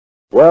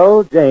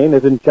Well, Jane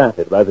is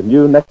enchanted by the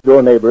new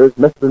next-door neighbors,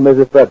 Mr. and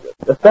Mrs. Frederick,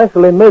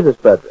 especially Mrs.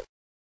 Frederick,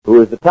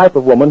 who is the type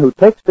of woman who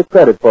takes the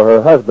credit for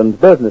her husband's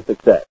business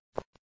success.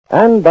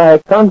 And by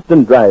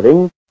constant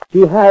driving,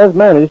 she has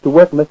managed to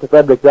work Mr.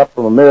 Frederick up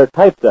from a mere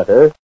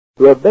typesetter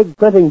to a big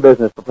printing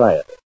business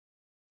proprietor.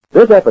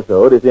 This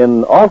episode is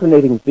in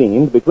alternating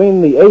scenes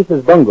between the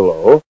Ace's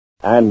bungalow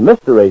and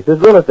Mr. Ace's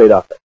real estate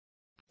office.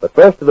 But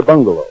first to the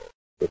bungalow.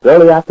 It's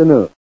early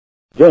afternoon.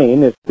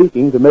 Jane is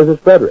speaking to Mrs.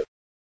 Frederick.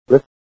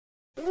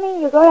 You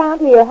mean you go down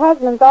to your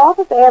husband's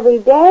office every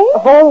day?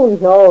 Oh,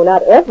 no,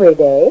 not every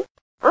day.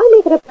 I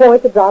make it a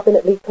point to drop in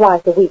at least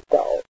twice a week,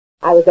 though.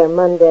 I was there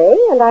Monday,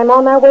 and I'm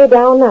on my way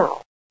down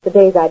now. The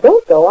days I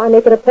don't go, I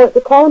make it a point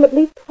to call him at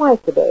least twice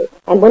a day.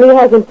 And when he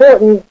has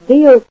important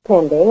deals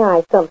pending,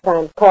 I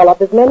sometimes call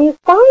up as many as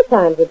 5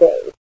 times a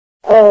day.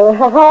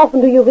 How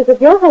often do you visit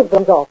your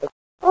husband's office?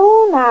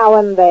 Oh, now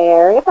and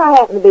there. If I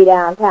happen to be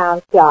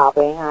downtown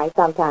shopping, I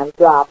sometimes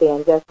drop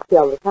in just to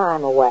kill the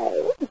time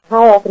away.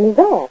 How often is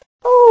that?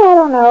 Oh, I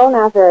don't know,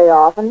 not very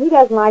often. He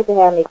doesn't like to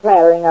have me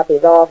clattering up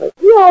his office.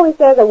 He always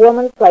says a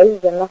woman's place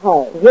is in the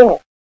home.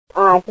 Yes,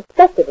 I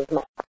suspected as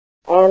much.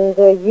 And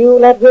you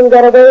let him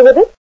get away with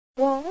it?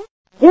 What?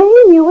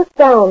 Jane, you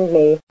astound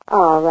me.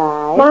 All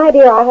right. My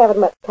dear, I haven't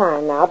much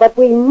time now, but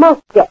we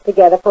must get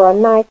together for a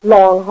nice,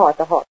 long,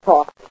 heart-to-heart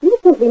talk. You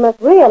simply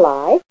must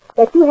realize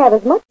that you have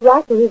as much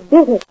right to his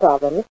business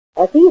problems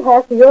as he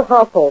has to your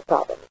household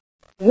problems.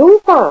 You'll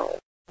find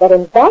that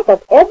in back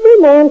of every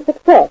man's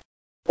success,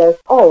 there's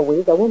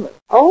always a woman.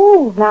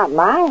 Oh, not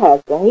my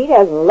husband. He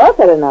doesn't look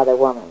at another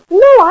woman. No,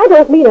 I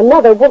don't mean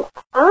another woman.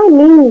 I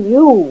mean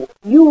you.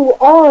 You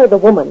are the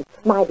woman,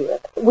 my dear.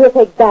 We'll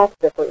take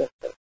Baxter, for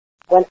instance.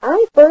 When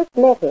I first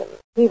met him,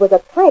 he was a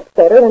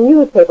typesetter in a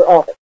newspaper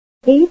office.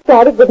 He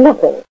started with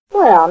nothing.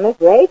 Well,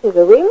 Mr. Ace is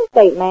a real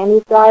estate man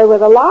who started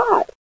with a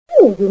lot.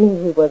 Oh, you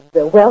mean he was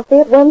wealthy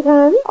at one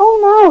time?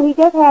 Oh, no, he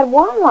just had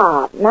one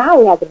lot. Now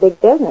he has a big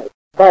business.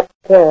 But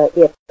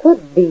it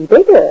could be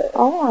bigger.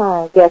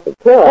 Oh, I guess it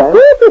could. Of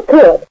course it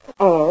could.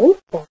 And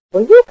that's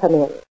where you come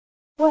in.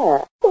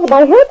 Where? Well,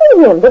 by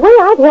helping him, the way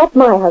I've helped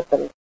my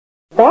husband.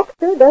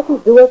 Baxter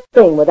doesn't do a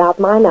thing without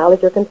my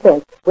knowledge or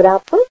consent,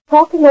 without first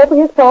talking over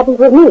his problems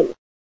with me.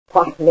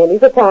 Why, many's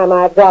the time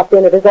I've dropped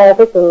in at his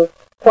office in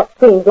what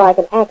seems like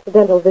an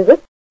accidental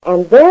visit,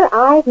 and there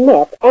I've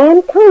met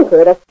and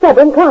conquered a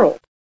stubborn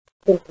client.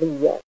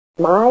 Simply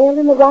smile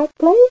in the right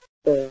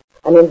place,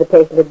 an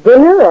invitation to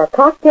dinner or a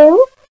cocktail.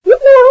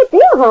 You've no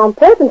idea how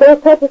important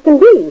those touches can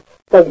be.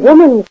 The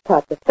woman's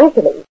touch,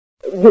 especially.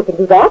 You can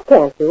do that,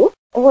 can't you?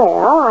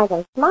 Well, I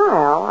can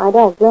smile. I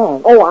don't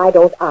drink. Oh, I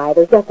don't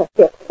either. Just a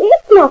sip.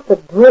 It's not the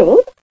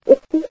drink.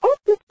 It's the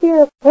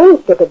atmosphere of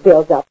friendship it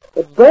builds up.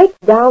 It breaks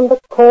down the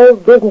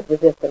cold business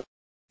resistance.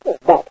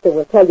 Baxter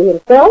will tell you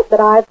himself that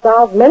I've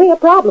solved many a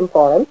problem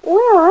for him. Well,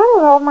 I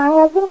don't know if my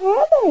husband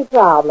has any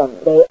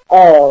problems. They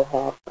all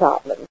have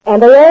problems.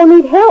 And they all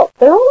need help.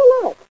 They're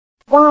all alike.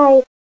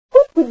 Why,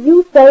 what would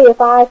you say if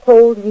I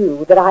told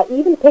you that I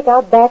even pick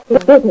out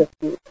Baxter's business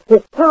suits,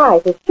 his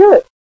ties, his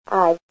shirts?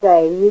 I'd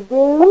say you do.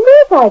 Of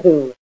course I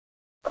do.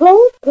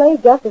 Clothes play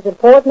just as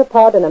important a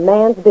part in a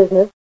man's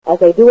business as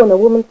they do in a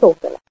woman's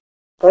social life.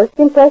 First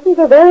impressions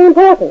are very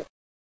important.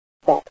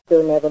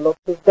 Baxter never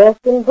looks his best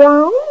in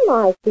brown.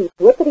 I see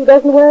to it that he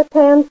doesn't wear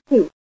tan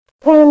suits,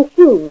 tan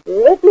shoes,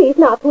 at least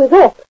not to his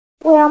office.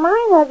 Well,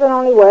 my husband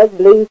only wears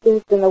blue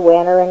suits in the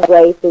winter and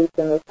gray suits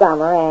in the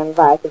summer, and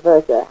vice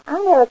versa. I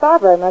never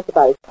thought very much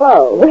about his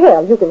clothes.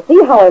 Well, you can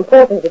see how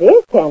important it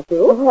is, can't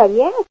you? Well,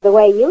 yes, the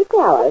way you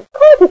tell it. Of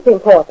course it's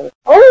important.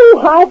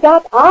 Oh, I've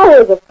got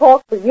hours of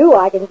talk for you,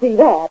 I can see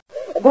that.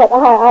 But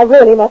I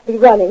really must be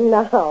running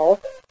now.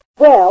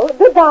 Well,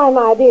 goodbye,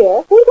 my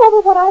dear. Think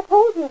over what I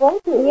told you,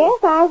 won't you? Yes,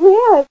 I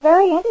will. It's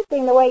very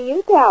interesting the way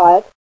you tell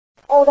it.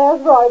 Oh,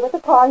 there's Roy with the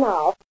car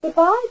now.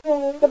 Goodbye,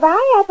 Jane.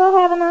 Goodbye, Ethel.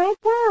 Have a nice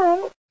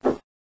time.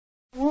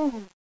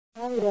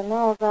 I don't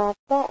know about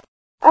that.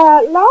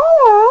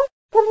 Laura,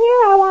 come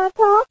here. I want to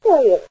talk to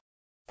you.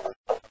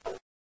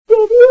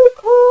 Did you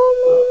call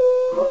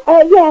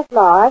me? Yes,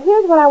 Laura.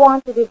 Here's what I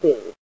want you to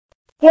do.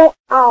 Get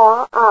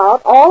out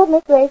all of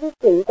Miss Grace's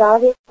suits out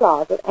of his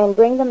closet and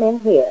bring them in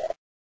here.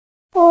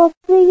 Oh,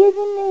 3 of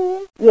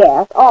them?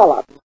 Yes, all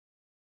of them.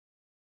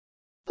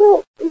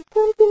 So, is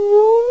something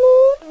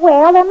wrong there?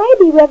 Well, there may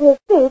be with his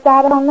suits,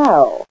 I don't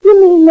know.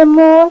 You mean the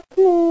moth,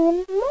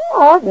 ma'am?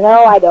 Moth?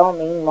 No, I don't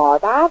mean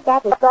moth. I've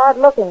got to start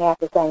looking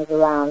after things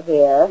around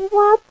here.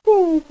 What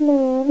things,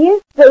 ma'am?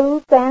 His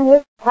suits and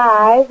his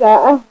ties,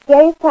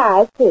 Jay's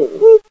ties, too.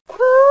 His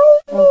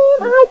ties, ma'am?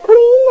 I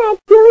cleaned that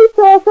chili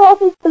sauce off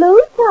his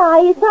blue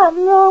tie. Is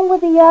something wrong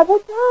with the other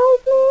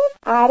ties, ma'am?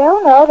 I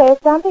don't know.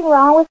 There's something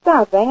wrong with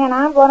something, and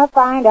I'm going to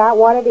find out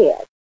what it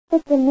is.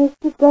 But the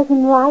mister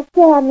doesn't like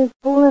to have me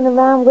fooling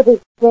around with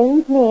his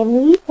things, ma'am.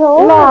 He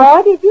told me.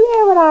 Laura, did you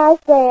hear what I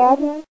said?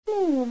 Yes,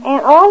 ma'am.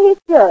 And all his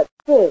shirts,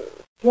 too.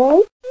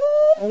 replacement?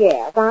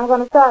 Yes, I'm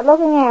going to start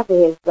looking after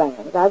his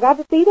things. I've got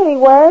to see that he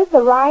wears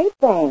the right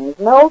things.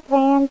 No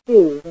tan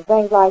shoes and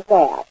things like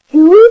that.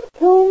 Shoes,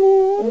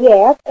 too?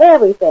 Yes,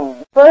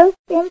 everything. First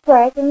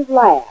impressions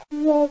last.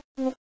 Yes,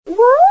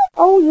 what?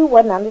 Oh, you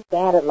wouldn't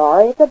understand it,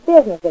 Laura. It's a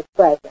business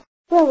expression.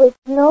 Well, it's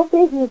no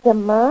business of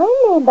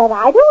mine, but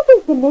I don't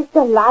think the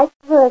mister likes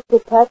for us to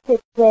touch his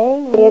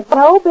thing. It's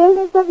no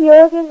business of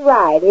yours is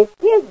right. It's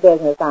his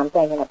business I'm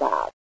thinking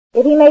about.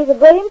 If he makes a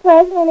good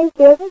impression in his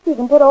business, he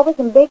can put over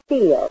some big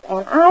deals,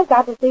 and I've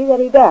got to see that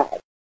he does.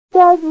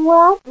 Does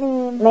what,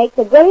 ma'am? Makes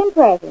a good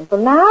impression.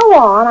 From now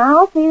on,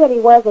 I'll see that he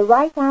wears the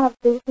right kind of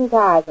suits and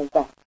ties and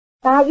things.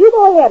 Now, you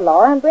go ahead,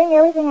 Laura, and bring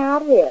everything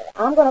out here.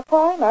 I'm going to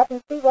call him up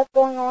and see what's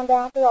going on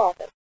down at the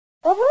office.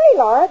 Well, hurry,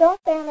 Laura. Don't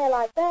stand there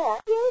like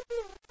that.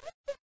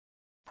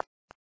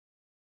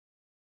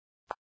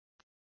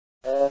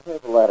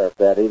 Here's a letter,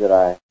 Betty, that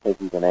I think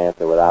you can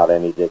answer without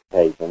any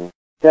dictation.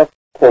 Just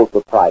quote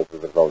the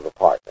prices of those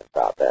apartments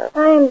out there.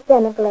 I am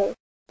cynical.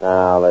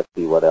 Now, let's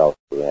see what else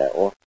we have.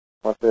 Well,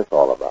 what's this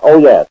all about? Oh,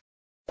 yes.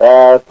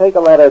 Take a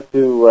letter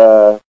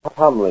to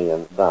Humley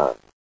and Son.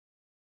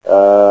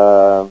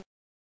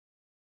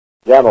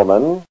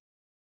 Gentlemen.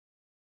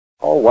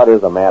 Oh, what is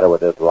the matter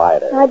with this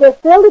lighter? I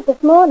just filled it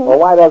this morning. Well,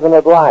 why doesn't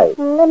it light?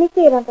 Let me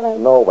see it, Uncle Amos.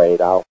 No,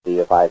 wait, I'll see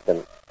if I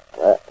can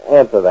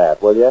answer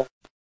that, will you?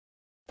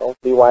 Don't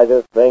see why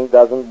this thing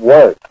doesn't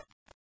work.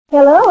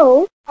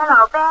 Hello?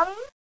 Hello, Betty?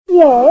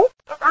 Yes?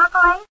 Is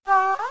Uncle Ace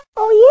there?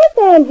 Oh, yes,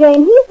 Aunt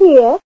Jane. He's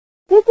here.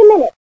 Just a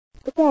minute.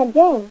 It's Aunt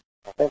Jane.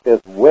 I think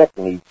this wick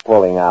needs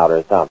pulling out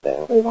or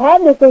something. We've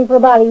had this thing for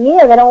about a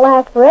year. They don't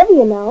last forever,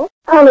 you know.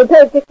 I only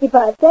paid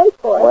 65 cents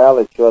for it. Well,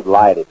 it should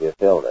light if you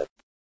filled it.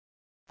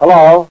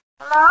 Hello?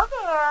 Hello,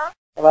 dear.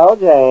 Hello,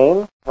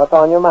 Jane. What's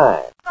on your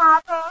mind?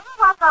 Nothing.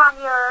 What's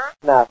on yours?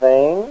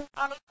 Nothing.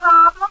 Any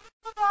problems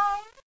today?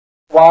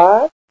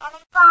 What? Any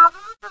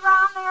problems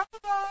around there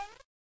today?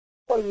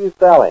 What are you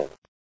selling?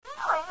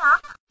 Really,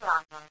 I'm not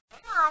selling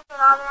anything. I said,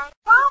 are there any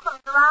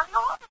problems around the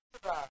office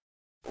today?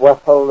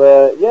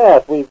 Well,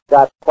 yes, we've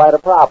got quite a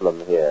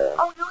problem here.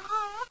 Oh, you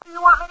have? Do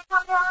you want me to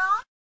come down?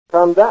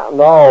 Come down?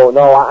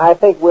 No, I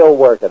think we'll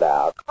work it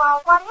out.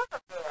 Well, what is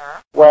it,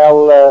 dear?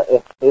 Well,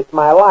 it's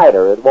my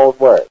lighter. It won't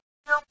work.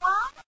 Your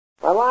what?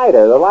 My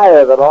lighter, the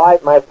lighter that I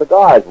light my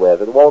cigars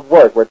with. It won't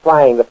work. We're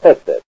trying to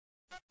fix it.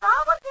 Is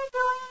that what you're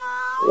doing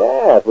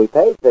now? Yes, we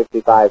paid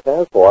 65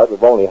 cents for it.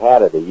 We've only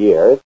had it a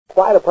year. It's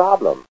quite a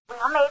problem.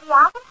 Well, maybe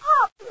I can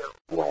help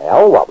you.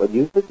 Well, what would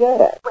you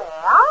suggest?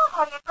 Well,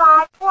 have you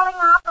tried pulling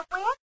out the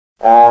wick?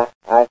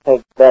 I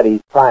think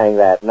Betty's trying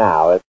that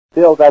now. It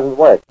still doesn't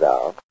work,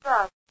 though.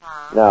 Does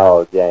not.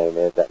 No, Jane,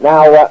 is it?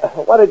 Now,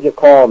 what did you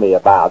call me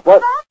about?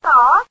 What? That's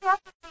all,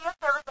 just to see if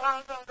there was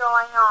anything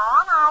going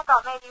on. I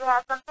thought maybe you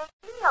had some big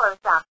deal or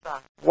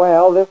something.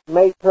 Well, this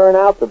may turn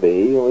out to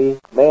be. We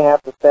may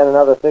have to spend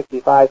another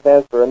 65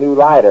 cents for a new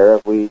lighter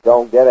if we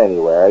don't get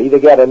anywhere. Either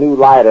get a new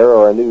lighter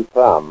or a new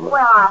thumb.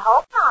 Well, I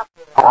hope not,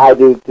 dear. I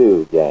do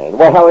too, Jane.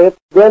 Well, it's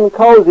been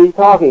cozy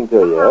talking to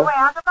you.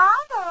 Well,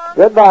 goodbye then.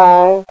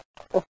 Goodbye.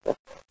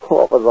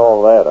 What was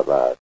all that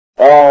about?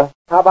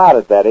 How about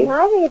it, Betty?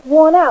 I think it's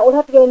worn out. We'll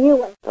have to get a new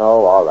one.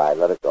 Oh, all right,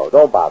 let it go.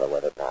 Don't bother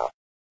with it now.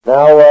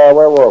 Now,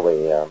 where were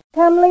we?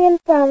 Humley and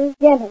Sons,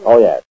 gentlemen. Oh,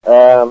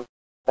 yes.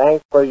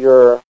 Thanks for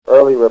your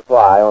early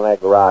reply on that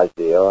garage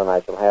deal, and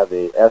I shall have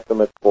the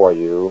estimates for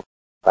you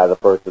by the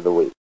first of the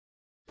week.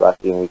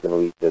 Trusting we can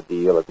reach a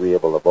deal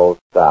agreeable to both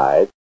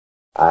sides,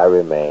 I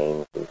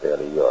remain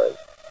sincerely yours.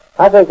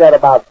 I think that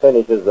about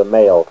finishes the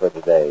mail for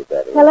today,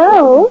 Betty.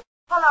 Hello?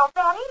 Hello,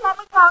 Betty. Let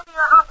me talk to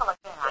your uncle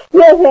again.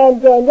 Yes,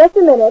 Aunt Jane. Just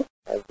a minute.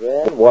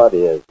 Again? What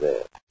is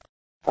this?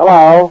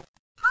 Hello?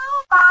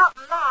 How about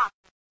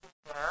matches,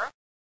 dear?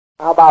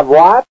 How about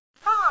what?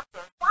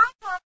 Matches. Why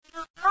can't you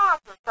use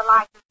matches to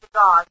light your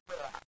cigars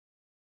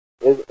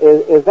with?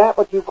 Is that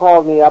what you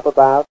called me up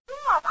about?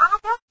 Yes, I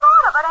just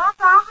thought of it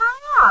after I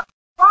hung up.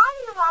 Why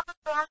do you have to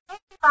spend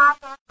 65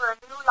 cents for a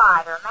new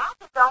lighter?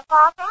 Matches don't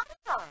cost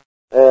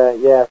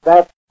anything. Yes,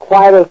 that's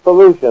quite a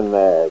solution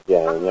there,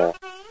 Jane. Yeah.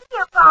 See,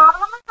 your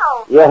problem is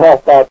over.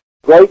 Yes, that's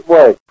great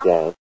work,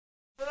 Jane.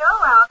 You're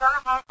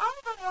welcome, and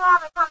anything you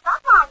have that comes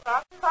up like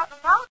that, you let me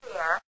know,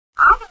 dear.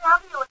 I can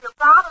help you with your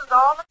problems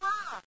all the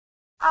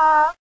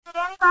time. Did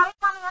anybody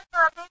come in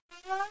for a big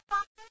deal or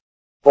something?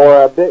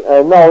 For a big,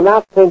 no,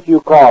 not since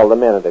you called a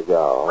minute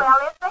ago. Well,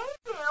 if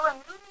they do,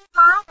 and you need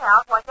my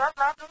help, well, just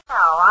let me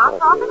know. I'll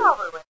talk it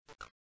over with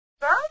you.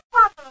 Very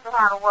touching to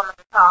have a woman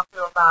to talk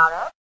to about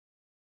it.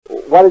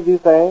 What did you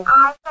say?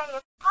 I say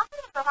it's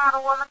touching to have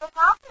a woman to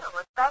help you,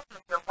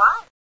 especially your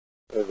wife.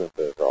 Isn't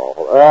this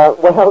awful?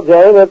 Well,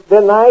 Jane, it's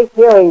been nice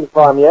hearing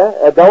from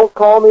you. Don't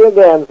call me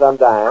again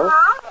sometime.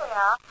 I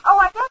will. Oh,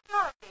 I just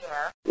minute,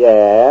 dear.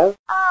 Yes?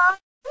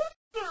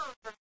 These shoes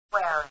that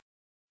you're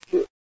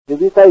wearing.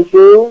 Did you say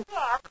shoes?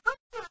 Yes, what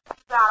shoes you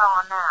got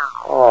on now?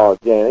 Oh,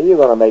 Jane, are you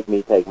going to make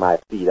me take my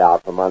feet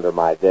out from under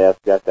my desk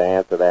just to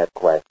answer that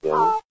question?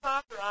 Oh,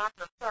 can't you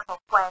answer a simple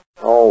question?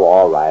 Oh,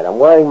 all right. I'm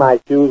wearing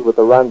my shoes with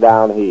the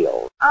rundown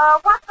heels.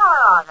 What color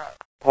are they?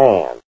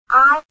 Tan.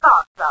 I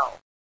thought so.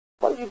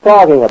 What are you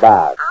talking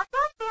about? I've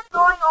just been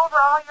going over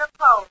all your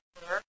clothes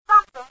here.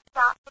 Something's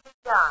got to be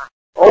done.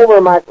 Over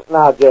my...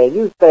 Now, Jane,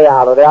 you stay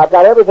out of there. I've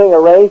got everything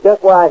arranged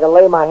just where I can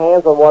lay my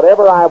hands on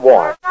whatever I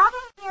want. There's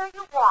nothing here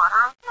you want.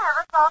 I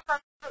never saw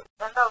such suits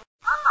and those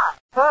ties.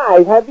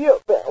 Hi, have you...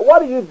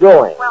 What are you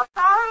doing? Well,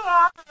 Saturday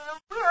afternoon,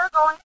 we're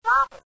going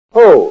shopping.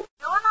 Who?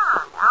 You and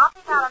I. I'll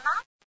pick out a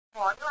nice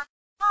one for you and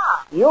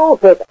tie. You'll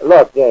pick...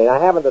 Look, Jane, I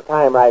haven't the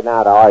time right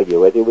now to argue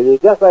with you. Will you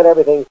just let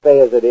everything stay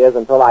as it is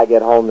until I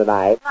get home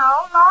tonight? No,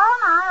 Laura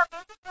and I are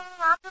busy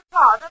cleaning out your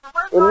closet, and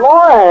we're And going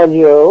Laura and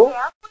you?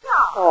 Yes, we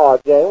are. Oh,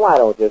 Jane, why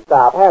don't you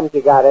stop? Haven't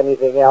you got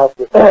anything else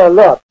to...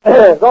 Look,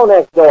 go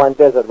next door and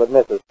visit with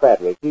Mrs.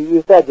 Frederick.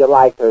 You said you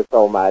liked her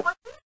so much. Well,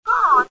 she's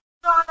gone.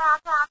 She's gone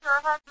downtown to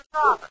her husband's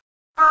office.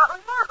 Now,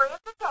 remember,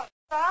 it's a date,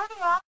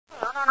 Saturday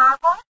afternoon, and I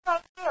won't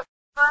take this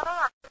for an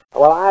answer.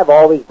 Well, I've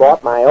always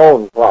bought my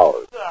own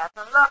clothes. Yes,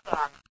 and look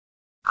at it.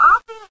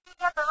 I'll see if you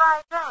get the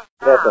right thing.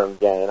 Now. Listen,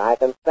 Jane, I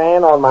can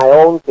stand on my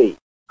own feet.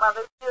 Well,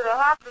 do they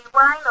have to be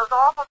wearing those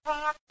awful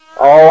pants, too?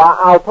 Oh,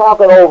 I'll talk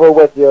it over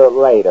with you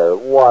later.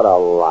 What a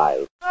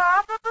life.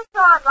 Yes, it's a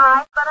short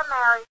life, but a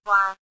married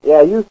one.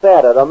 Yeah, you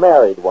said it, a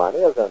married one.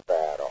 Isn't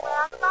that Well,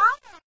 awful?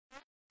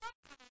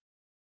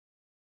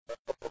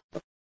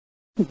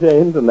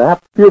 Jane's an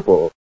apt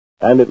pupil,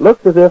 and it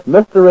looks as if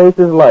Mr.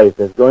 Ace's life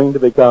is going to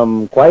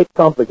become quite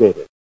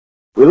complicated.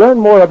 We learn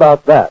more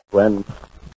about that when